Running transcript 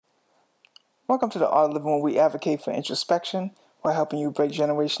Welcome to the Art of Living, where we advocate for introspection while helping you break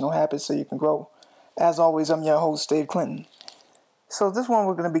generational habits so you can grow. As always, I'm your host, Dave Clinton. So this one,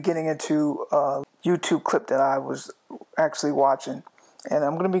 we're going to be getting into a YouTube clip that I was actually watching. And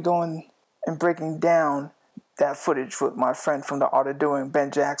I'm going to be going and breaking down that footage with my friend from the Art of Doing, Ben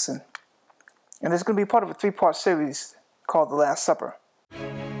Jackson. And it's going to be part of a 3-part series called The Last Supper.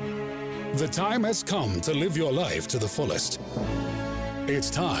 The time has come to live your life to the fullest.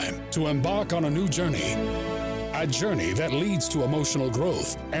 It's time to embark on a new journey. A journey that leads to emotional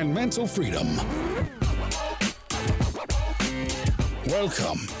growth and mental freedom.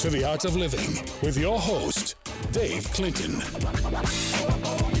 Welcome to The Art of Living with your host, Dave Clinton.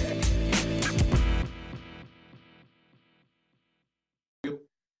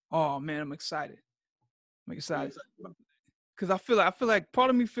 Oh man, I'm excited. Because I feel like part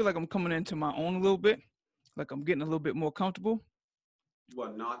of me feel like I'm coming into my own a little bit. Like I'm getting a little bit more comfortable. You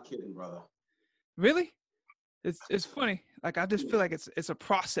are not kidding, brother. Really? It's funny. Like I just feel like it's a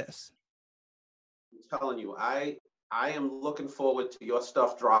process. I'm telling you, I am looking forward to your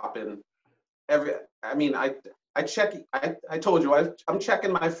stuff dropping. I told you I'm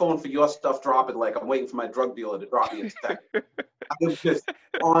checking my phone for your stuff dropping like I'm waiting for my drug dealer to drop me a text. I'm just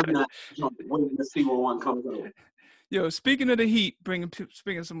on that jump, waiting to see where one comes out. Yo, speaking of the heat,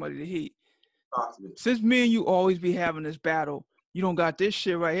 speaking somebody to heat. Since me and you always be having this battle, you don't got this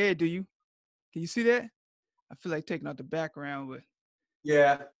shit right here, do you? Can you see that? I feel like taking out the background, but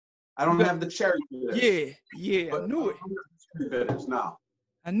yeah, I don't have the cherry bitters. Yeah, I knew it. Cherry bitters now.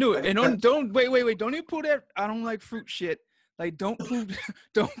 I knew it. And don't wait. Don't even pull that. I don't like fruit shit. Like don't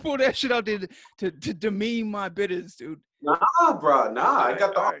pull that shit out there to demean my bitters, dude. Nah, bro. Nah, I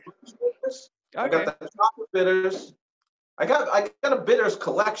got the bitters. Okay. I got the chocolate bitters. I got a bitters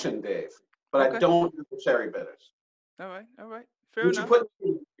collection, Dave, but I don't have the cherry bitters. All right. Fair enough.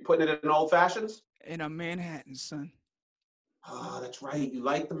 You putting it in old fashions? In a Manhattan, son. Oh, that's right. You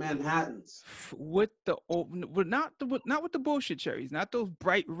like the Manhattans. With the old, not with the bullshit cherries, not those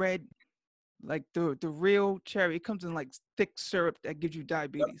bright red, like the real cherry. It comes in like thick syrup that gives you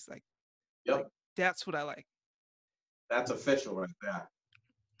diabetes. Like that's what I like. That's official right there.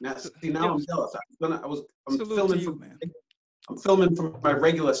 Now, I'm jealous. I'm filming from my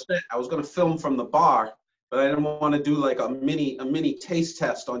regular set. I was gonna film from the bar, but I didn't want to do like a mini taste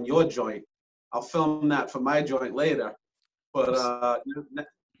test on your joint. I'll film that for my joint later. But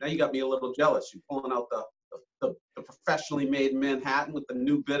now you got me a little jealous. You're pulling out the professionally made Manhattan with the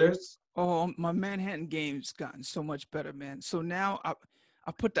new bitters. Oh, my Manhattan game's gotten so much better, man. So now I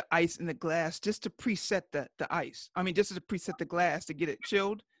put the ice in the glass just to preset the ice. I mean, just to preset the glass to get it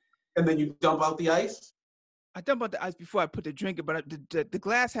chilled. And then you dump out the ice? I dump out the ice before I put the drink in, but the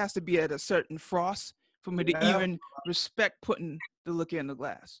glass has to be at a certain frost for me to even respect putting the liquor in the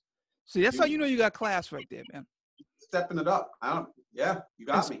glass. So that's how you know you got class right there, man. Stepping it up. You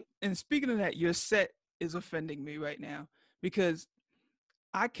got me. And speaking of that, your set is offending me right now because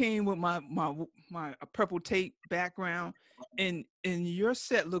I came with my purple tape background, and your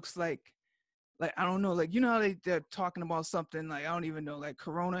set looks like I don't know, like you know how they're talking about something like I don't even know, like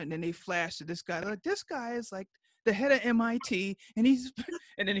Corona, and then they flash to this guy. They're like, this guy is like the head of MIT, and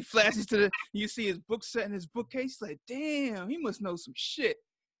and then he flashes to you see his book set in his bookcase. Like, damn, he must know some shit.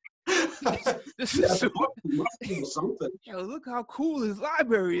 This is something. Yo, look how cool his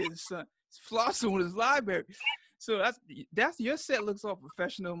library is, son. He's flossing with his library. So that's your set looks all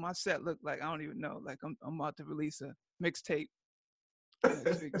professional. My set look like I don't even know. Like I'm about to release a mixtape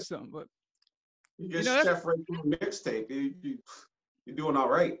next week or something. But you know, Chef right through a mixtape. You're doing all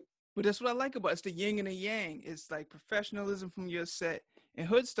right. But that's what I like about it. It's the yin and the yang. It's like professionalism from your set and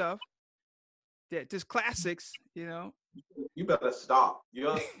hood stuff. That just classics, you know. You better stop.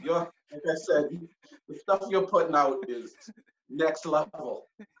 You're like I said, the stuff you're putting out is next level.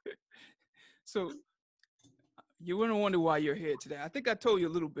 So you wouldn't wonder why you're here today. I think I told you a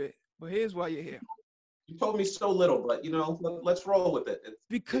little bit, but here's why you're here. You told me so little, but you know, let's roll with it.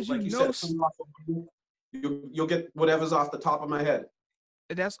 Because like you said, you'll get whatever's off the top of my head.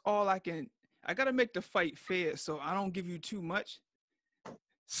 That's all I can. I gotta make the fight fair, so I don't give you too much.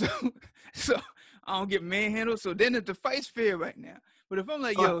 So I don't get manhandled. So then if the fight's fair right now. But if I'm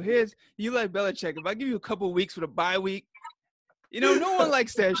like, yo, you like Belichick. If I give you a couple of weeks with a bye week, you know, no one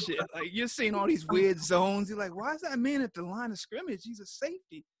likes that shit. Like you're seeing all these weird zones. You're like, why is that man at the line of scrimmage? He's a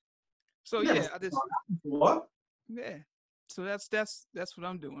safety. So I just what? Yeah. So that's what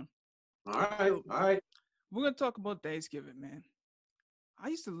I'm doing. All right. We're gonna talk about Thanksgiving, man. I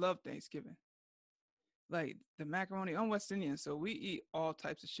used to love Thanksgiving. Like the macaroni, I'm West Indian, so we eat all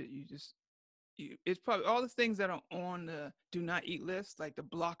types of shit. It's probably all the things that are on the do not eat list, like the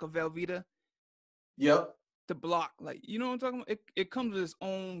block of Velveeta. Yep. The block, like, you know what I'm talking about? It comes with its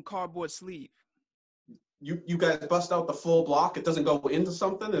own cardboard sleeve. You guys bust out the full block. It doesn't go into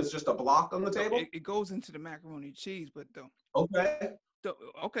something. It's just a block on the table. It goes into the macaroni and cheese, but Okay.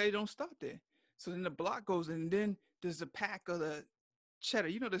 Okay, don't stop there. So then the block goes in, and then there's a pack of the cheddar.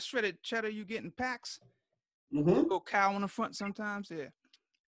 You know the shredded cheddar you get in packs? Mm-hmm. Little cow on the front sometimes. Yeah,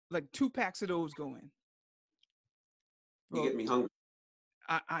 like 2 packs of those go in. You get me hungry.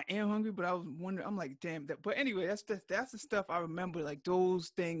 I am hungry, but I was wondering. I'm like, damn that. But anyway, that's the stuff I remember. Like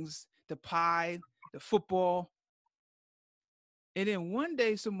those things, the pie, the football. And then one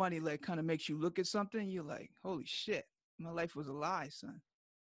day somebody like kind of makes you look at something. And you're like, holy shit, my life was a lie, son.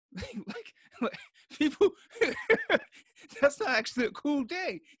 like people. That's not actually a cool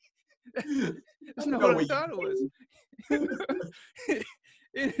day. That's not what I thought it was.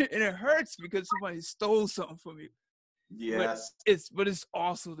 And it hurts because somebody stole something from you. Yes. But it's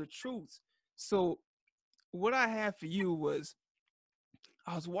also the truth. So what I had for you was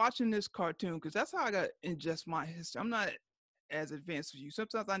I was watching this cartoon because that's how I got ingest my history. I'm not as advanced as you.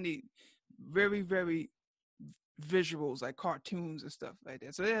 Sometimes I need very, very visuals like cartoons and stuff like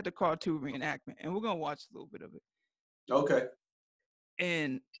that. So they had the cartoon reenactment, and we're gonna watch a little bit of it. Okay.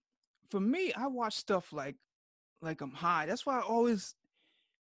 And for me, I watch stuff like I'm high. That's why I'm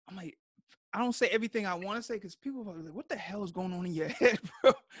like, I don't say everything I want to say because people are like, what the hell is going on in your head,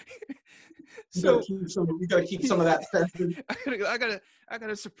 bro? So you gotta keep some of that sensitive. I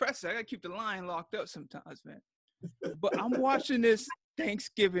gotta suppress it. I gotta keep the line locked up sometimes, man. But I'm watching this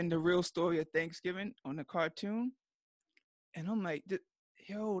Thanksgiving, the real story of Thanksgiving on the cartoon, and I'm like,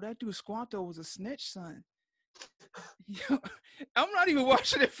 yo, that dude Squanto was a snitch, son. Yo, I'm not even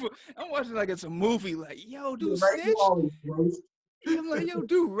watching it I'm watching like it's a movie. Like, yo, dude, snitch. I'm like, yo,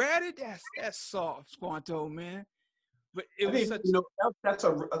 dude, ratted. That's soft, Squanto, man. But it was such.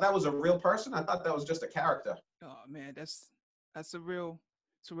 That was a real person. I thought that was just a character. Oh man, it's a real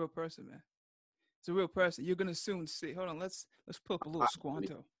person, man. It's a real person. You're gonna soon see. Hold on, let's pull up a little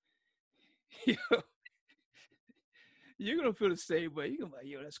Squanto. Yo, you're gonna feel the same way. You're gonna be like,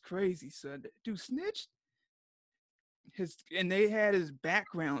 yo, that's crazy, son. Dude snitched. And they had his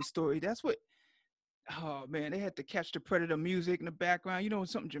background story. That's what. Oh man, they had to catch the Predator music in the background. You know when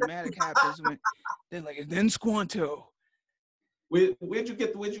something dramatic happens when they're like, and then Squanto. Where'd you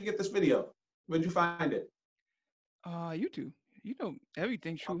get this video? Where'd you find it? YouTube. You know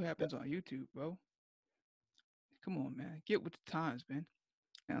everything true happens on YouTube, bro. Come on, man. Get with the times, man.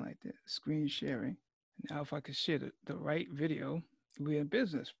 I like that. Screen sharing. Now if I could share the right video, we're in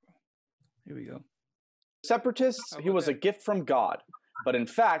business, bro. Here we go. Separatists, he was a gift from God. But in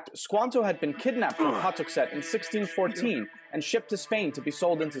fact, Squanto had been kidnapped from Patuxet in 1614 and shipped to Spain to be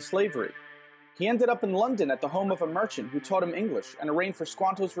sold into slavery. He ended up in London at the home of a merchant who taught him English and arranged for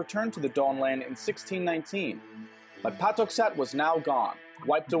Squanto's return to the Dawnland in 1619. But Patuxet was now gone,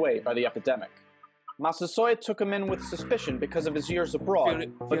 wiped away by the epidemic. Massasoit took him in with suspicion because of his years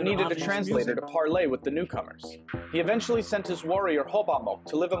abroad, but needed a translator to parley with the newcomers. He eventually sent his warrior Hobamok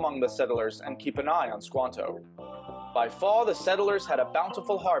to live among the settlers and keep an eye on Squanto. By fall, the settlers had a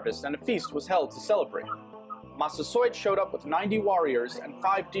bountiful harvest and a feast was held to celebrate. Massasoit showed up with 90 warriors and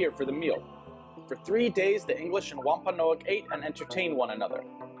 5 deer for the meal. For 3 days, the English and Wampanoag ate and entertained one another.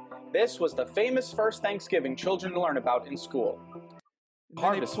 This was the famous first Thanksgiving children learn about in school.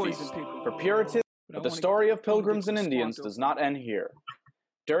 Harvest feast for Puritans, but the story of Pilgrims and Indians does not end here.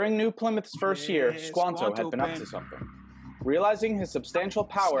 During New Plymouth's first year, Squanto had been up to something. Realizing his substantial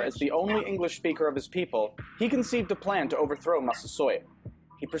power as the only English speaker of his people, he conceived a plan to overthrow Massasoit.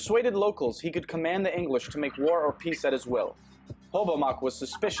 He persuaded locals he could command the English to make war or peace at his will. Hobamok was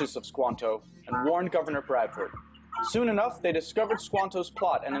suspicious of Squanto and warned Governor Bradford. Soon enough, they discovered Squanto's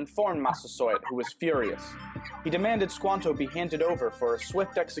plot and informed Massasoit, who was furious. He demanded Squanto be handed over for a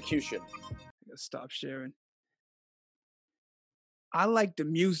swift execution. I gotta stop sharing. I like the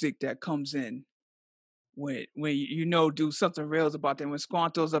music that comes in when do something real is about them. When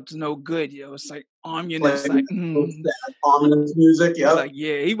Squanto's up to no good, it's like ominous, ominous music. Yeah, like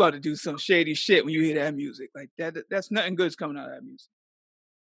he about to do some shady shit when you hear that music. Like that's nothing good's coming out of that music.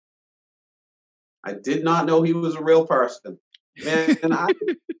 I did not know he was a real person, man. And I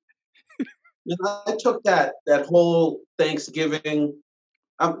took that whole Thanksgiving.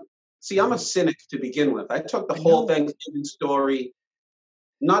 I'm a cynic to begin with. I took the whole Thanksgiving story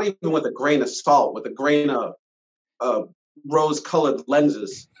not even with a grain of salt, with a grain of rose-colored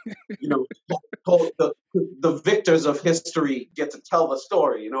lenses. The victors of history get to tell the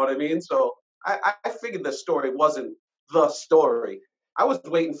story. You know what I mean? So I figured the story wasn't the story. I was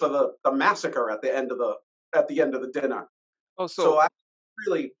waiting for the massacre at the end of the dinner. Oh, so I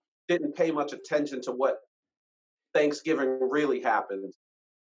really didn't pay much attention to what Thanksgiving really happened.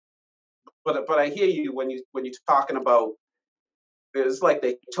 But I hear you when you're talking about, it's like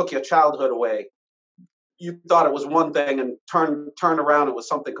they took your childhood away. You thought it was one thing and turned around, it was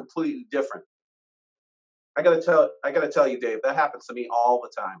something completely different. I gotta tell you, Dave, that happens to me all the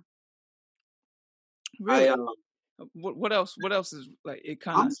time. Really? What else? What else is like it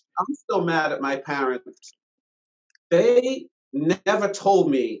kind of? I'm still mad at my parents. They never told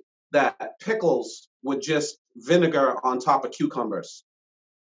me that pickles were just vinegar on top of cucumbers.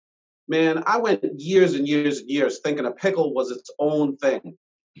 Man, I went years and years and years thinking a pickle was its own thing.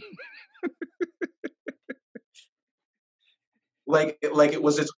 like it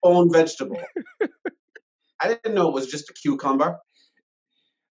was its own vegetable. I didn't know it was just a cucumber.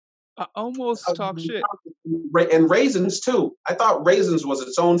 I almost talk shit. And raisins too. I thought raisins was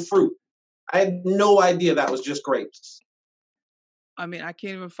its own fruit. I had no idea that was just grapes. I mean, I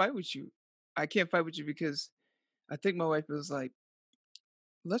can't even fight with you. I can't fight with you because I think my wife was like,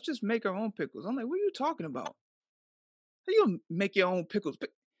 let's just make our own pickles. I'm like, what are you talking about? How you gonna make your own pickles?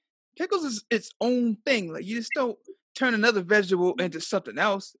 Pickles is its own thing. Like, you just don't turn another vegetable into something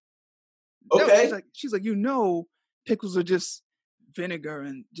else. Okay. No, she's like, pickles are just vinegar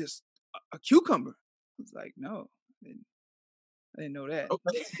and just a cucumber. I was like, no, I didn't know that.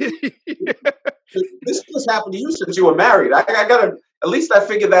 Okay. This just happened to you since you were married. I gotta, at least I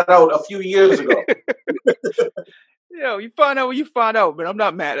figured that out a few years ago. You find out what you find out, but I'm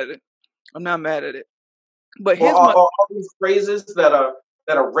not mad at it. But here's all these phrases that are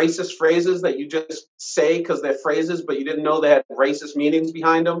racist phrases that you just say because they're phrases, but you didn't know they had racist meanings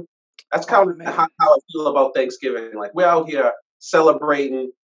behind them. That's kind of how I feel about Thanksgiving. Like, we're out here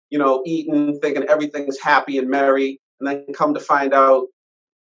celebrating, eating, thinking everything's happy and merry, and then come to find out,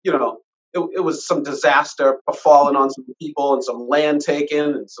 it was some disaster befalling on some people and some land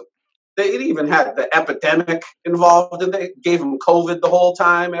taken, and they even had the epidemic involved, and they gave them COVID the whole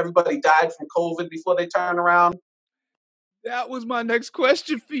time. Everybody died from COVID before they turned around. That was my next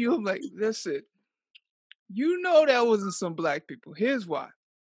question for you. I'm like, listen, that wasn't some black people. Here's why.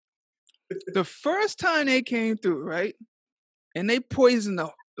 The first time they came through, right, and they poisoned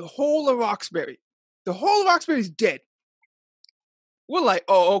the whole of Roxbury. The whole of Roxbury's dead. We're like,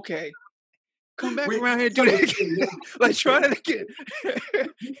 oh, okay. Come back around here and do that again. Like, try that again.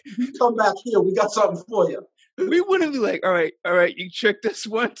 You come back here. We got something for you. We wouldn't be like, all right. You tricked us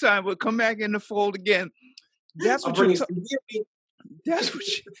one time. We'll come back in the fold again. That's what you're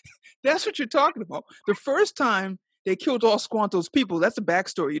talking about. The first time they killed all Squanto's people. That's the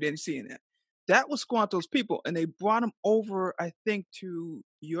backstory you didn't see in that. That was Squanto's people, and they brought him over, I think, to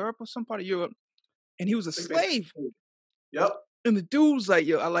Europe or some part of Europe, and he was a slave. Yep. And the dude was like,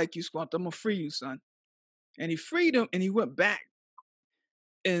 yo, I like you, Squanto. I'm going to free you, son. And he freed him, and he went back.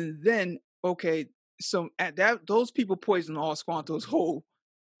 And then, okay, so those people poisoned all Squanto's whole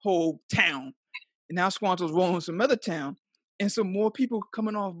town. And now Squanto's rolling some other town. And some more people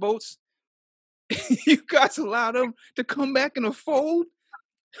coming off boats. You guys allowed them to come back in the fold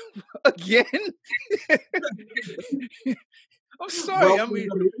again? I'm sorry. I mean,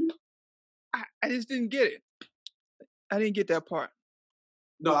 I just didn't get it. I didn't get that part.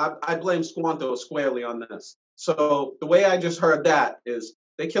 No, I blame Squanto squarely on this. So the way I just heard that is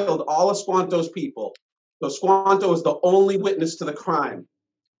they killed all of Squanto's people. So Squanto is the only witness to the crime.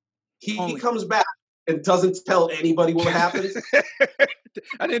 He comes back and doesn't tell anybody what happened.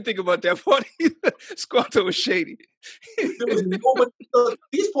 I didn't think about that part either. Squanto was shady. There was nobody.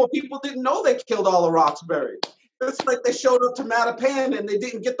 These poor people didn't know they killed all of Roxbury. It's like they showed up to Mattapan and they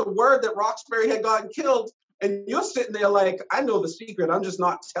didn't get the word that Roxbury had gotten killed. And you're sitting there like, I know the secret. I'm just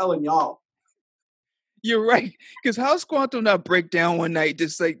not telling y'all. You're right. Because how Squanto not break down one night,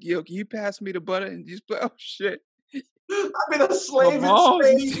 just like, yo, can you pass me the butter? And just oh, shit. I've been a slave in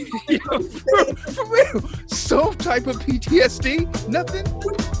Spain. For real. Some type of PTSD? Nothing?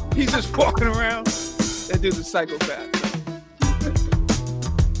 He's just walking around. That dude's a psychopath.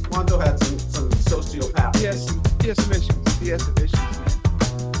 Squanto had some sociopath. Yes, he has some issues. He has some issues, man.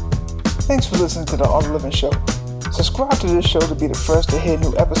 Thanks for listening to the Art of Living Show. Subscribe to this show to be the first to hear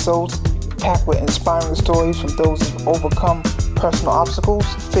new episodes packed with inspiring stories from those who've overcome personal obstacles,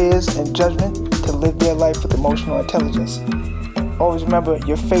 fears, and judgment to live their life with emotional intelligence. Always remember,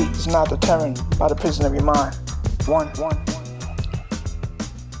 your fate is not determined by the prison of your mind. One.